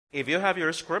If you have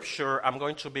your scripture, I'm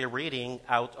going to be reading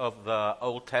out of the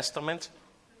Old Testament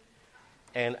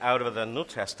and out of the New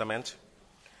Testament.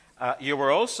 You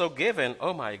were also given,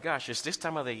 oh my gosh, it's this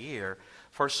time of the year.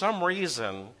 For some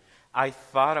reason, I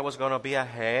thought I was going to be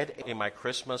ahead in my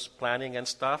Christmas planning and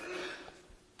stuff.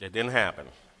 It didn't happen.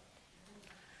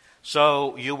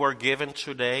 So you were given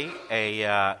today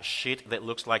a sheet that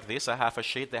looks like this. I have a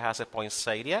sheet that has a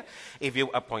poinsettia. If you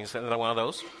one of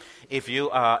those, if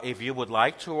you would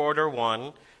like to order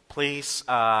one, please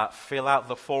fill out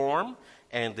the form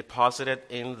and deposit it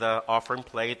in the offering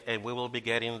plate, and we will be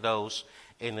getting those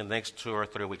in the next 2 or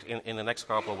 3 weeks, in the next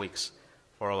couple of weeks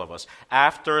for all of us.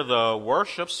 After the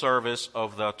worship service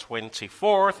of the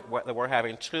 24th, we're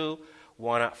having two,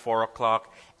 one at 4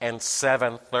 o'clock and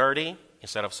 7:30.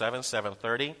 Instead of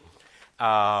 7:30,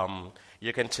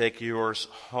 you can take yours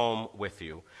home with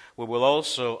you. We will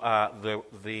also,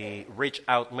 the Reach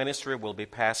Out Ministry will be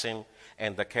passing,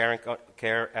 and the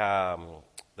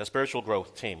the spiritual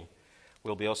growth team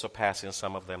will be also passing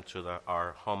some of them to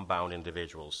our homebound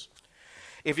individuals.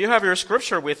 If you have your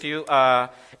scripture with you,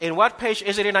 in what page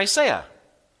is it in Isaiah?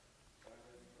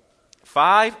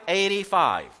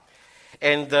 585.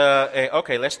 And,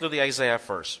 okay, let's do the Isaiah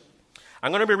first.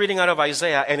 I'm going to be reading out of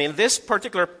Isaiah, and in this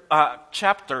particular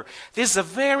chapter, this is a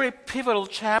very pivotal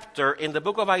chapter in the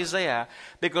book of Isaiah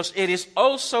because it is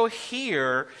also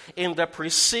here in the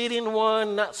preceding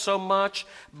one, not so much,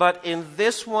 but in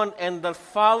this one and the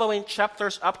following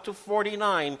chapters up to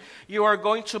 49, you are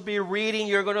going to be reading,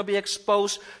 you're going to be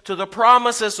exposed to the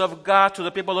promises of God to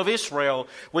the people of Israel,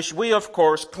 which we, of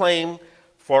course, claim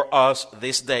for us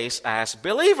these days as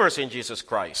believers in Jesus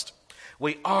Christ.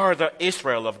 We are the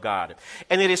Israel of God.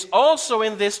 And it is also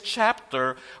in this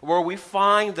chapter where we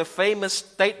find the famous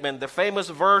statement, the famous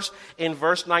verse in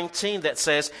verse 19 that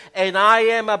says, "And I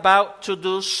am about to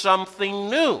do something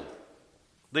new."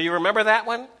 Do you remember that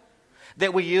one?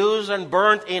 That we used and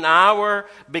burned in our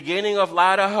beginning of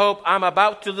Light of Hope. I'm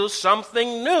about to do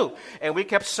something new. And we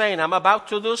kept saying, I'm about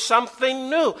to do something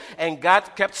new. And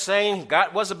God kept saying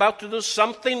God was about to do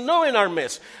something new in our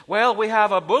midst. Well, we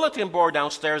have a bulletin board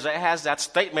downstairs that has that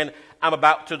statement, I'm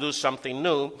about to do something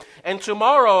new. And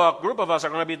tomorrow a group of us are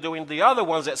going to be doing the other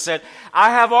ones that said, I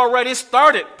have already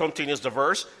started, continues the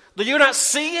verse. Do you not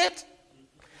see it?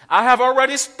 I have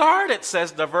already started,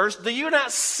 says the verse. Do you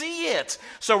not see it?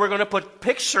 So we're going to put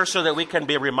pictures so that we can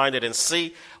be reminded and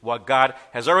see what God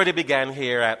has already begun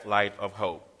here at Light of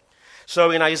Hope. So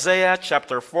in Isaiah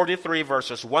chapter 43,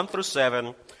 verses 1 through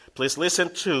 7, please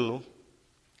listen to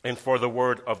and for the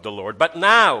word of the Lord. But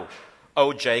now,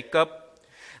 O Jacob,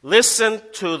 listen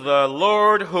to the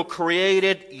Lord who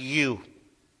created you.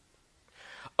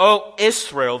 O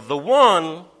Israel, the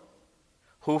one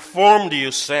who formed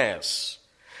you says,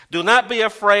 do not be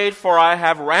afraid, for I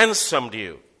have ransomed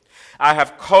you. I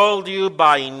have called you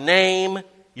by name.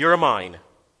 You're mine.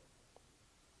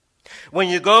 When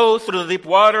you go through the deep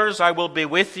waters, I will be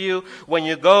with you. When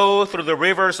you go through the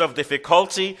rivers of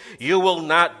difficulty, you will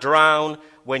not drown.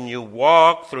 When you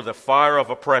walk through the fire of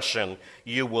oppression,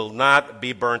 you will not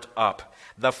be burnt up.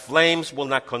 The flames will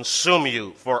not consume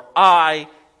you, for I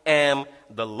am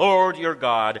the Lord your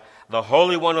God, the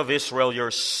Holy One of Israel,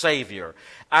 your Savior.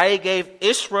 I gave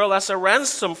Israel as a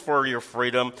ransom for your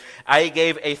freedom. I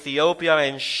gave Ethiopia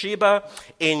and Sheba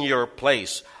in your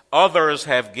place. Others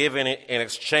have given it in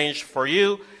exchange for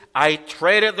you. I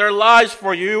traded their lives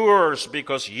for yours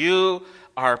because you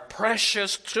are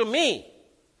precious to me.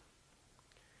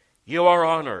 You are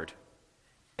honored,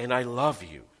 and I love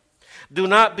you. Do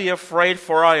not be afraid,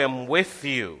 for I am with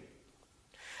you.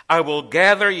 I will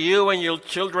gather you and your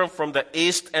children from the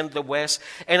east and the west,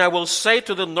 and I will say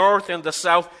to the north and the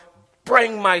south,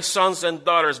 bring my sons and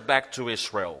daughters back to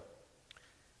Israel.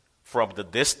 From the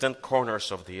distant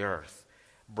corners of the earth,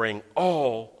 bring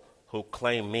all who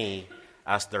claim me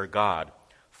as their God.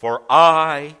 For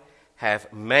I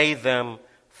have made them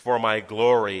for my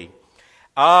glory.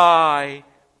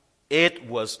 It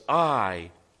was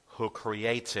I who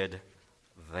created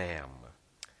them.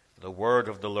 The word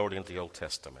of the Lord in the Old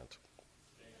Testament.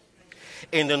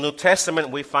 In the New Testament,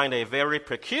 we find a very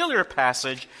peculiar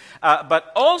passage,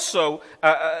 but also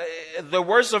the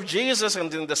words of Jesus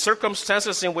and in the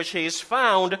circumstances in which he is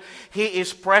found, he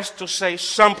is pressed to say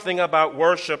something about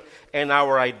worship and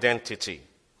our identity.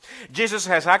 Jesus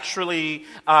has actually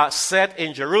said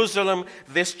in Jerusalem,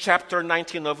 this chapter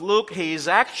 19 of Luke, he is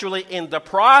actually in the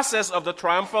process of the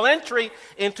triumphal entry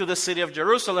into the city of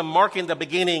Jerusalem, marking the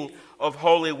beginning of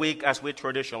Holy Week, as we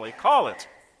traditionally call it.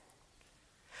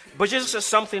 But Jesus says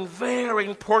something very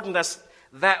important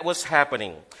that was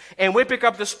happening. And we pick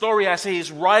up the story as he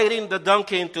is riding the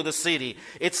donkey into the city.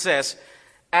 It says,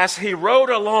 As he rode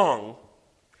along,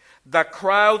 the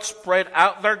crowd spread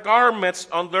out their garments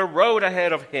on the road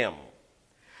ahead of him.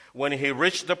 When he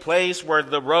reached the place where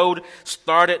the road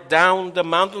started down the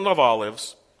mountain of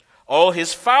Olives, all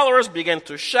his followers began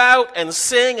to shout and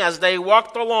sing as they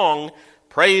walked along,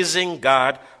 praising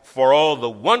God for all the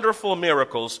wonderful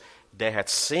miracles they had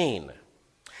seen.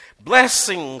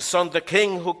 Blessings on the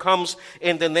King who comes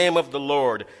in the name of the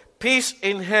Lord. Peace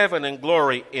in heaven and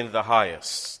glory in the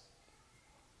highest.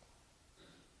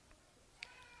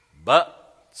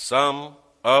 But some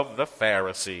of the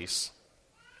Pharisees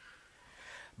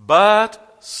among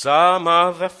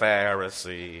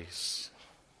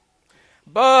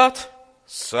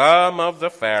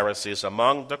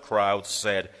the crowd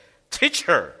said,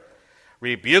 "Teacher,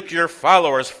 rebuke your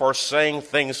followers for saying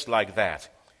things like that."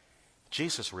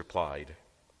 Jesus replied,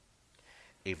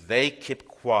 "If they keep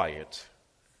quiet,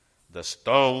 the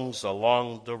stones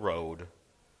along the road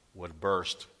would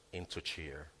burst into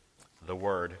cheer." The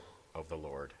word of the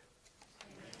Lord.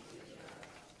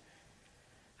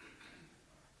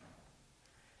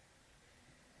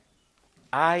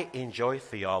 I enjoy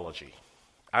theology.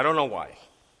 I don't know why.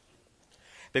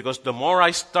 Because the more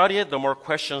I study it, the more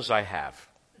questions I have.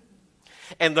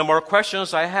 And the more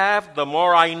questions I have, the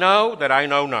more I know that I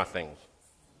know nothing.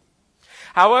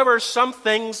 However, some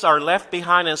things are left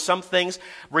behind and some things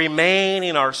remain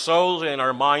in our souls and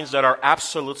our minds that are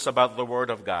absolutes about the Word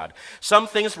of God. Some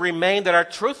things remain that are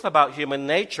truth about human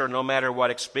nature, no matter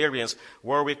what experience,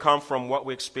 where we come from, what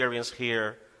we experience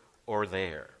here or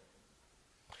there.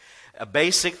 A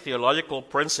basic theological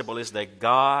principle is that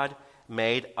God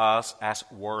made us as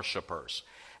worshipers.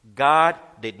 God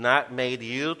did not make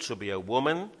you to be a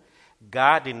woman.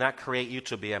 God did not create you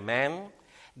to be a man.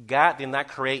 God did not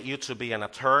create you to be an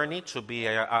attorney, to be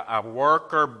a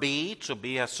worker bee, to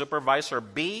be a supervisor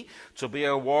bee, to be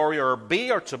a warrior bee,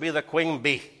 or to be the queen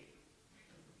bee.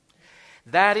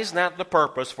 That is not the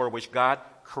purpose for which God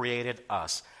created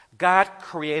us. God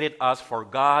created us for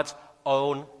God's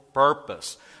own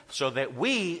purpose, so that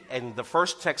we, and the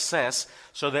first text says,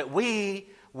 so that we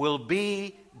will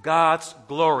be God's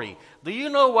glory. Do you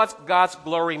know what God's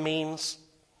glory means?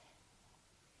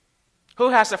 Who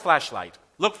has a flashlight?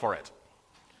 Look for it.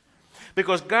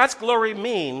 Because God's glory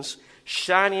means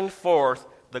shining forth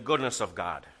the goodness of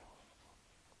God.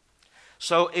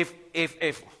 So if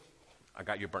I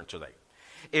got you burnt today.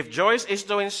 If Joyce is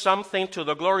doing something to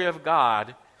the glory of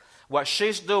God, what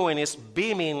she's doing is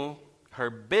beaming her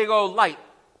big old light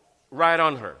right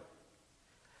on her.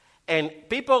 And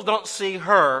people don't see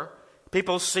her,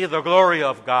 people see the glory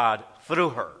of God through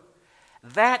her.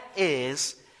 That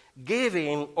is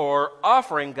giving or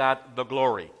offering God the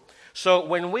glory. So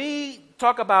when we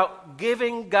talk about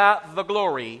giving God the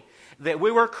glory, that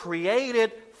we were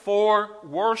created for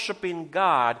worshiping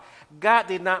God. God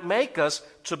did not make us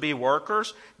to be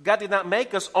workers. God did not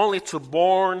make us only to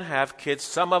born, have kids.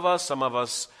 Some of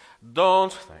us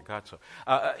don't. Thank God. So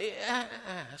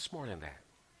it's more than that.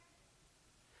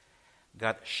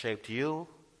 God shaped you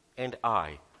and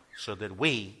I so that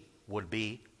we would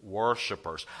be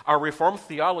worshipers. Our Reformed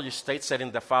theology states that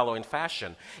in the following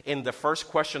fashion. In the first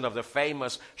question of the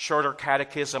famous Shorter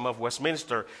Catechism of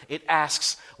Westminster, it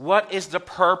asks, what is the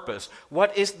purpose?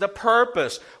 What is the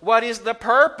purpose? What is the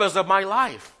purpose of my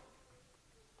life?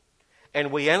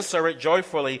 And we answer it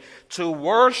joyfully: to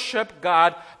worship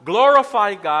God,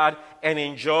 glorify God, and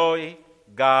enjoy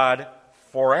God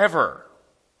forever.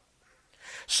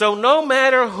 So no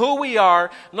matter who we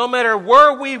are, no matter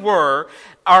where we were,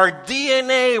 our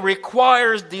DNA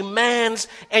requires, demands,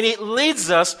 and it leads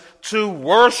us to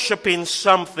worshiping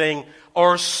something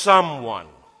or someone.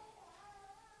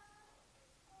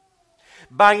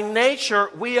 By nature,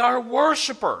 we are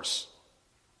worshipers.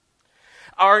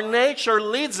 Our nature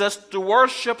leads us to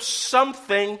worship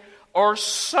something or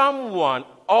someone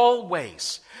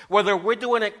always. Whether we're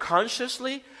doing it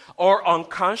consciously or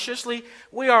unconsciously,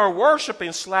 we are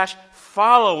worshiping /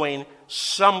 following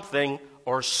something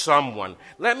or someone.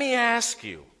 Let me ask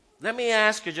you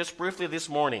just briefly this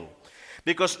morning,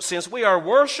 because since we are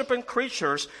worshiping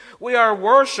creatures, we are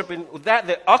worshiping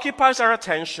that occupies our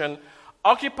attention,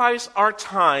 occupies our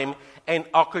time, and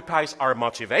occupies our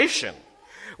motivation.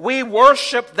 We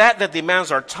worship that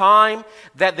demands our time,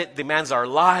 that demands our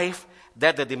life,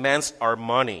 that demands our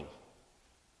money.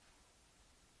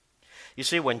 You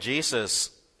see, when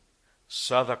Jesus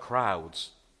saw the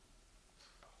crowds,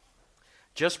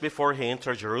 just before he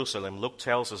entered Jerusalem, Luke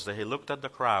tells us that he looked at the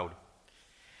crowd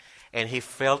and he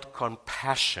felt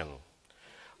compassion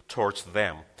towards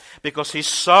them because he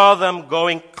saw them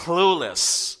going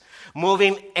clueless,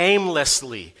 moving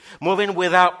aimlessly, moving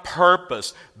without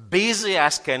purpose, busy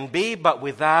as can be, but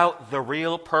without the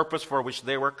real purpose for which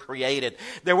they were created.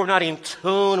 They were not in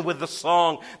tune with the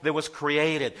song that was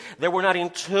created. They were not in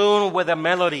tune with the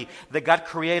melody that God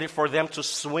created for them to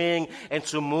swing and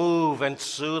to move and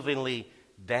soothingly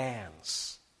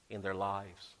dance in their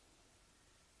lives.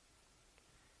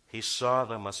 He saw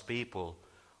them as people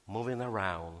moving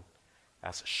around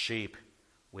as sheep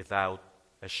without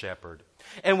a shepherd.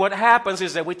 And what happens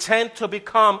is that we tend to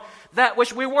become that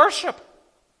which we worship.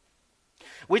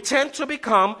 We tend to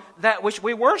become that which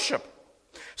we worship.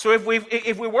 So if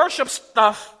we worship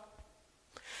stuff,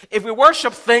 if we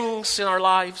worship things in our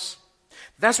lives,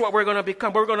 that's what we're going to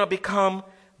become. We're going to become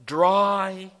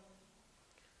dry,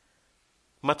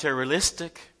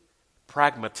 materialistic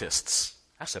pragmatists.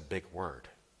 That's a big word.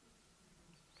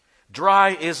 Dry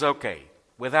is okay.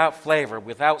 Without flavor,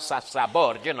 without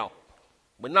sabor,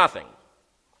 with nothing.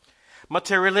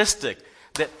 Materialistic,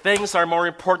 that things are more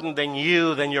important than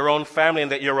you, than your own family,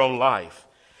 and than your own life.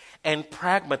 And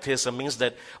pragmatism means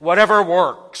that whatever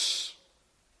works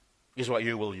is what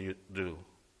you will do.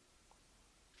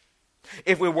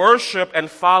 If we worship and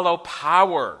follow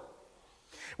power,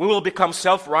 we will become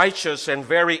self-righteous and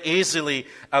very easily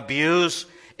abuse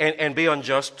and be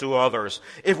unjust to others.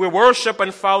 If we worship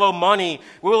and follow money,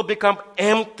 we will become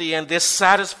empty and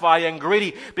dissatisfied and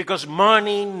greedy, because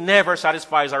money never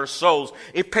satisfies our souls.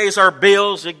 It pays our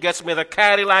bills. It gets me the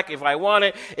Cadillac if I want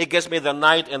it. It gets me the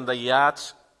night in the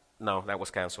yachts. No, that was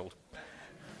canceled.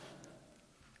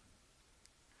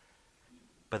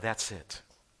 But that's it.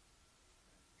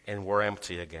 And we're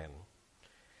empty again.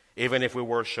 Even if we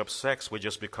worship sex, we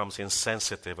just become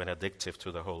insensitive and addictive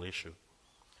to the whole issue.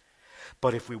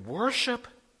 But if we worship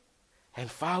and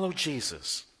follow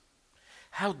Jesus,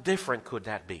 how different could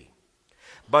that be?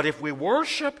 But if we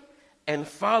worship and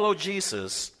follow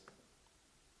Jesus,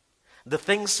 the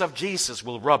things of Jesus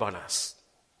will rub on us.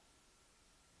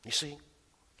 You see?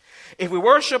 If we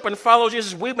worship and follow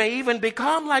Jesus, we may even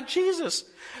become like Jesus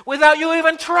without you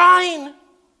even trying.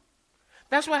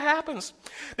 That's what happens.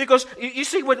 Because you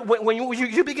see, when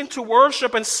you begin to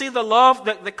worship and see the love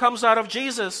that comes out of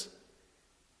Jesus,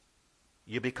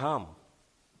 you become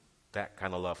that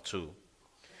kind of love too.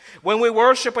 When we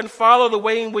worship and follow the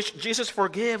way in which Jesus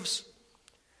forgives,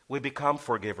 we become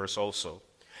forgivers also.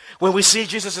 When we see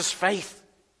Jesus' faith,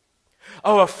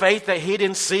 a faith that he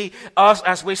didn't see us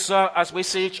as we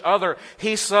see each other.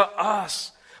 He saw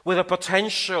us with a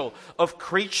potential of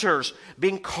creatures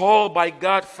being called by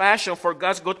God, fashioned for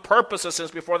God's good purposes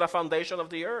since before the foundation of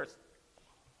the earth.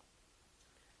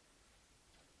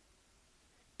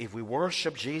 If we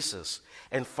worship Jesus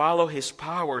and follow his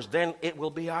powers, then it will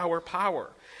be our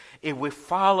power. If we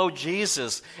follow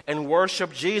Jesus and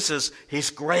worship Jesus,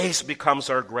 his grace becomes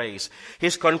our grace.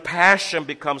 His compassion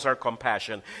becomes our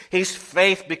compassion. His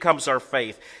faith becomes our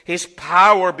faith. His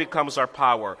power becomes our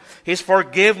power. His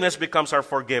forgiveness becomes our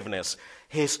forgiveness.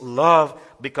 His love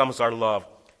becomes our love.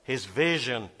 His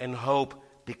vision and hope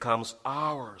becomes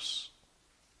ours.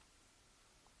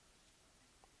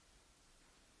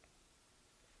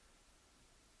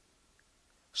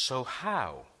 So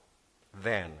how,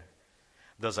 then,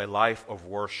 does a life of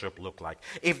worship look like?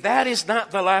 If that is not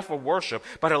the life of worship,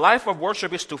 but a life of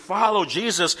worship is to follow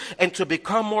Jesus and to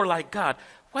become more like God,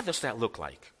 what does that look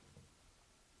like?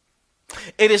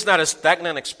 It is not a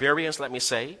stagnant experience, let me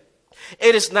say.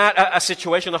 It is not a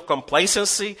situation of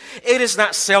complacency. It is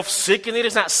not self-seeking. It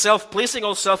is not self-pleasing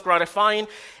or self-gratifying.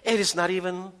 It is not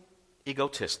even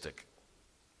egotistic.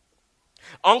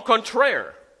 On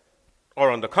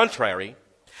the contrary,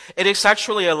 it is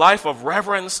actually a life of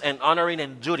reverence and honoring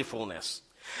and dutifulness.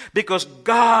 Because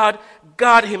God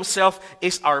himself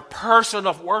is our person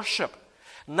of worship.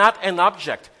 Not an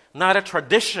object, not a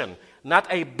tradition, not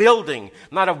a building,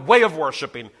 not a way of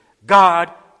worshiping.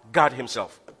 God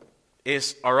himself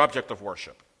is our object of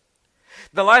worship.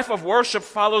 The life of worship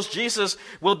follows Jesus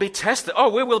will be tested.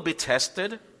 We will be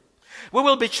tested. We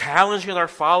will be challenged in our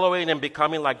following and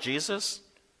becoming like Jesus.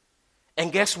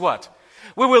 And guess what?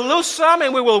 We will lose some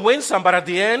and we will win some, but at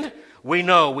the end, we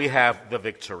know we have the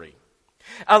victory.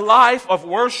 A life of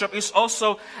worship is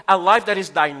also a life that is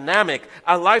dynamic,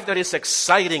 a life that is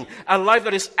exciting, a life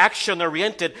that is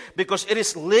action-oriented, because it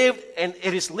is lived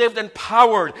and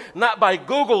powered not by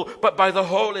Google, but by the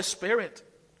Holy Spirit.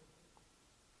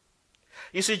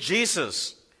 You see,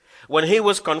 Jesus, when he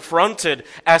was confronted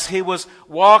as he was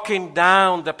walking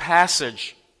down the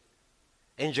passage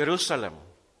in Jerusalem,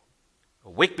 a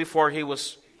week before he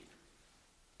was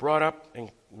brought up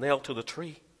and nailed to the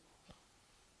tree,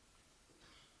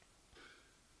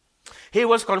 He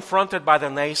was confronted by the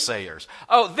naysayers.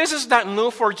 Oh, this is not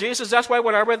new for Jesus. That's why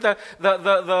when I read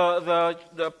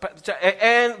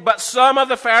but some of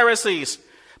the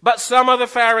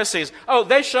Pharisees, oh,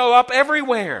 they show up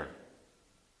everywhere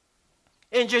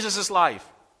in Jesus' life.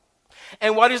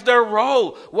 And what is their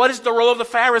role? What is the role of the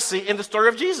Pharisee in the story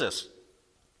of Jesus?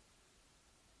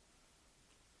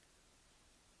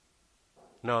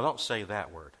 No, don't say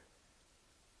that word.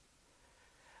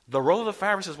 The role of the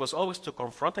Pharisees was always to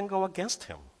confront and go against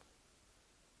him.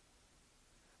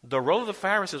 The role of the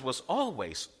Pharisees was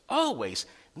always,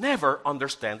 never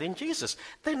understanding Jesus.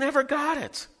 They never got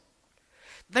it.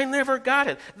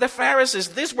 The Pharisees,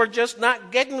 these were just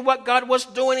not getting what God was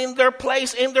doing in their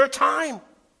place, in their time.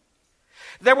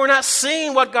 They were not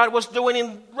seeing what God was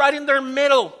doing right in the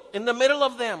middle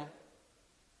of them.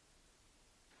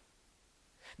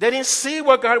 They didn't see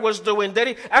what God was doing.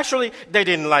 They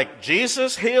didn't like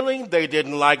Jesus healing. They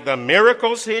didn't like the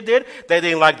miracles he did. They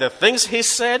didn't like the things he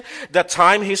said. The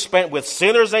time he spent with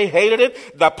sinners, they hated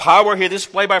it. The power he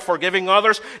displayed by forgiving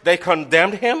others, they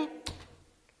condemned him.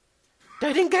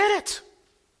 They didn't get it.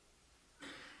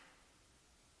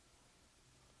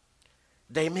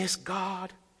 They missed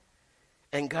God.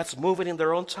 And God's moving in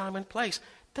their own time and place.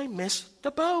 They missed the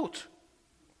boat.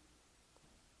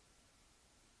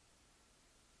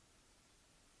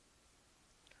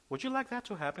 Would you like that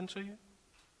to happen to you?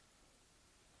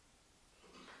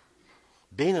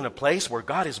 Being in a place where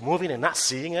God is moving and not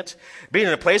seeing it. Being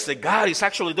in a place that God is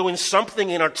actually doing something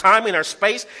in our time, in our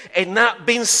space, and not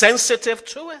being sensitive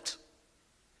to it.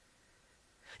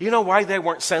 You know why they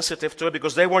weren't sensitive to it?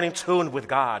 Because they weren't in tune with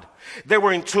God. They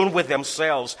were in tune with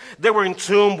themselves. They were in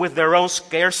tune with their own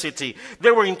scarcity. They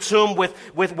were in tune with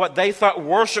what they thought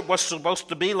worship was supposed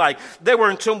to be like. They were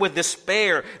in tune with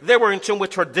despair. They were in tune with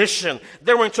tradition.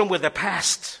 They were in tune with the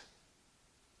past.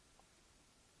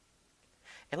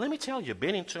 And let me tell you,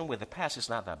 being in tune with the past is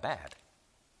not that bad.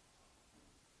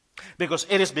 Because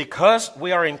it is because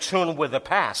we are in tune with the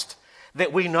past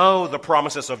that we know the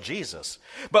promises of Jesus.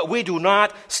 But we do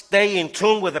not stay in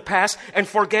tune with the past and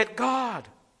forget God.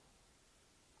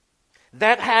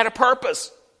 That had a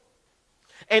purpose.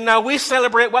 And now we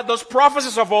celebrate what those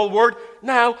prophecies of old were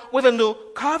now with a new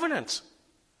covenant.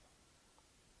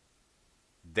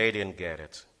 They didn't get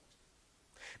it.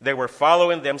 They were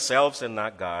following themselves and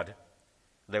not God.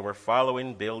 They were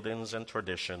following buildings and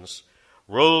traditions,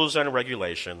 rules and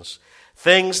regulations,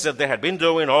 things that they had been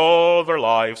doing all their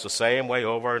lives the same way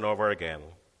over and over again.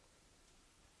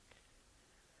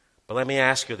 But let me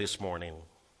ask you this morning,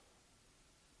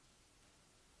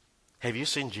 have you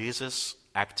seen Jesus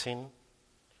acting,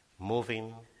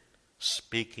 moving,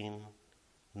 speaking,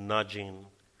 nudging,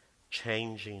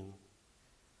 changing,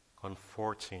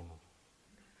 comforting,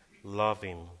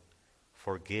 loving,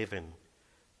 forgiving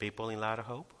people in Light of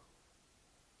Hope?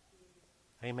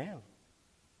 Amen.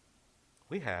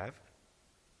 We have.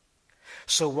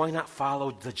 So why not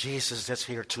follow the Jesus that's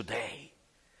here today?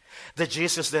 The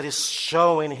Jesus that is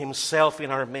showing himself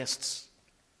in our midst.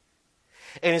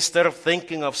 And instead of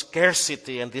thinking of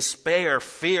scarcity and despair,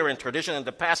 fear and tradition in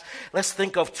the past, let's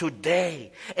think of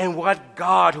today and what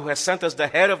God, who has sent us the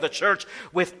head of the church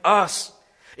with us,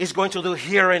 is going to do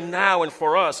here and now and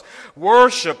for us.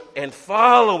 Worship and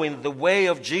following the way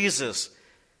of Jesus,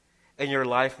 and your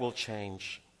life will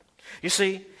change. You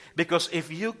see, because if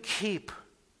you keep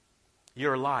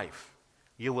your life,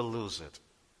 you will lose it.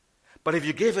 But if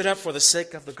you give it up for the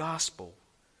sake of the gospel,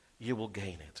 you will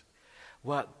gain it.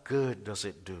 What good does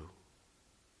it do?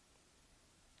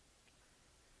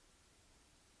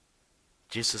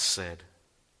 Jesus said,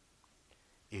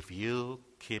 if you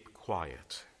keep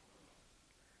quiet,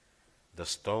 the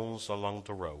stones along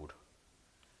the road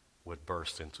would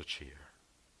burst into cheer.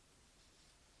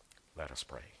 Let us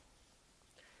pray.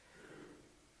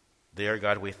 Dear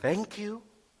God, we thank you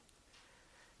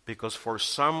because for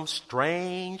some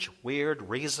strange, weird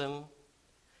reason,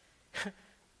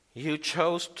 you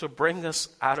chose to bring us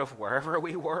out of wherever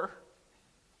we were,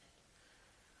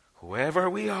 whoever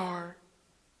we are,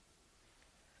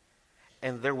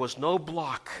 and there was no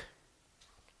block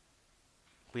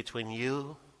between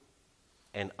you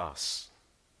and us.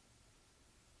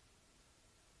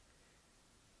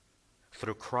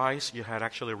 Through Christ, you had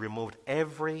actually removed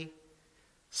every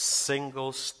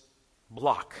single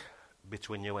block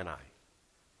between you and I.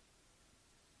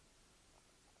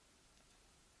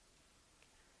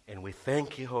 And we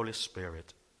thank you, Holy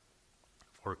Spirit,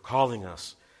 for calling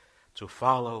us to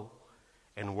follow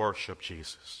and worship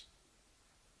Jesus.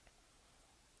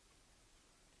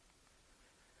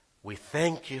 We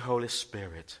thank you, Holy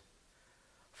Spirit,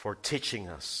 for teaching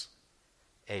us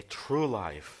a true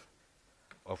life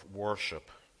of worship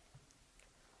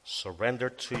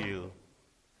surrendered to you,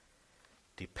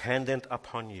 dependent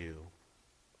upon you,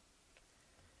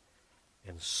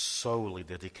 and solely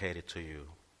dedicated to you.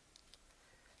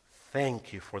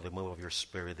 Thank you for the move of your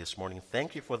Spirit this morning.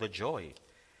 Thank you for the joy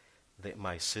that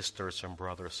my sisters and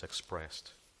brothers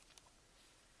expressed.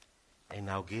 And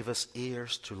now give us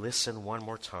ears to listen one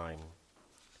more time.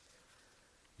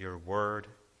 Your word,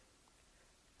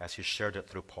 as you shared it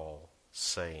through Paul,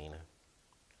 saying,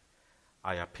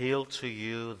 I appeal to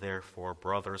you, therefore,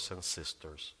 brothers and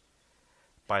sisters,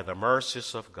 by the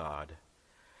mercies of God,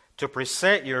 to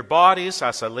present your bodies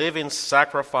as a living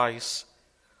sacrifice,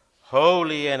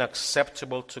 holy and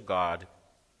acceptable to God,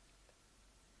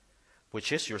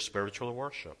 which is your spiritual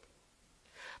worship.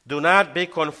 Do not be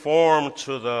conformed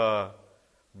to the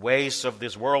ways of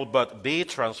this world, but be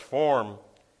transformed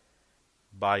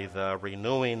by the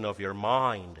renewing of your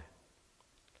mind,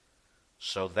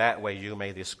 so that way you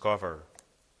may discover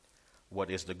what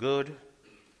is the good,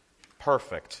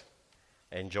 perfect,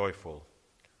 and joyful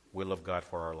will of God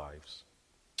for our lives.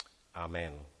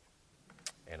 Amen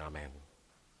and amen.